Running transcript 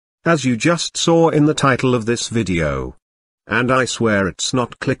as you just saw in the title of this video. And I swear it's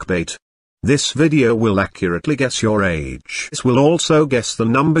not clickbait. This video will accurately guess your age. This will also guess the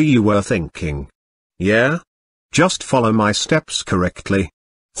number you were thinking. Yeah? Just follow my steps correctly.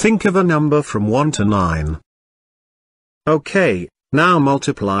 Think of a number from 1 to 9. Okay, now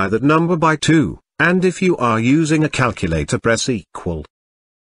multiply that number by 2, and if you are using a calculator press equal.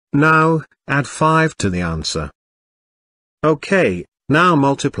 Now, add 5 to the answer. Okay, now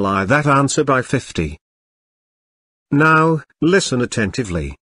multiply that answer by 50. Now, listen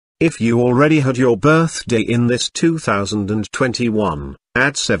attentively. If you already had your birthday in this 2021,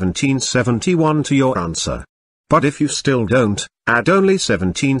 add 1771 to your answer. But if you still don't, add only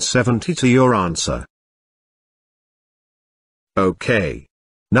 1770 to your answer. Okay.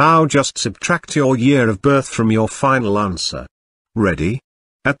 Now just subtract your year of birth from your final answer. Ready?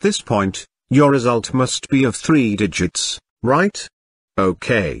 At this point, your result must be of 3 digits, right?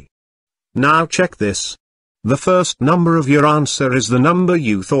 Okay. Now check this. The first number of your answer is the number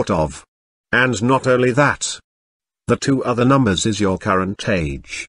you thought of. And not only that. The 2 other numbers is your current age.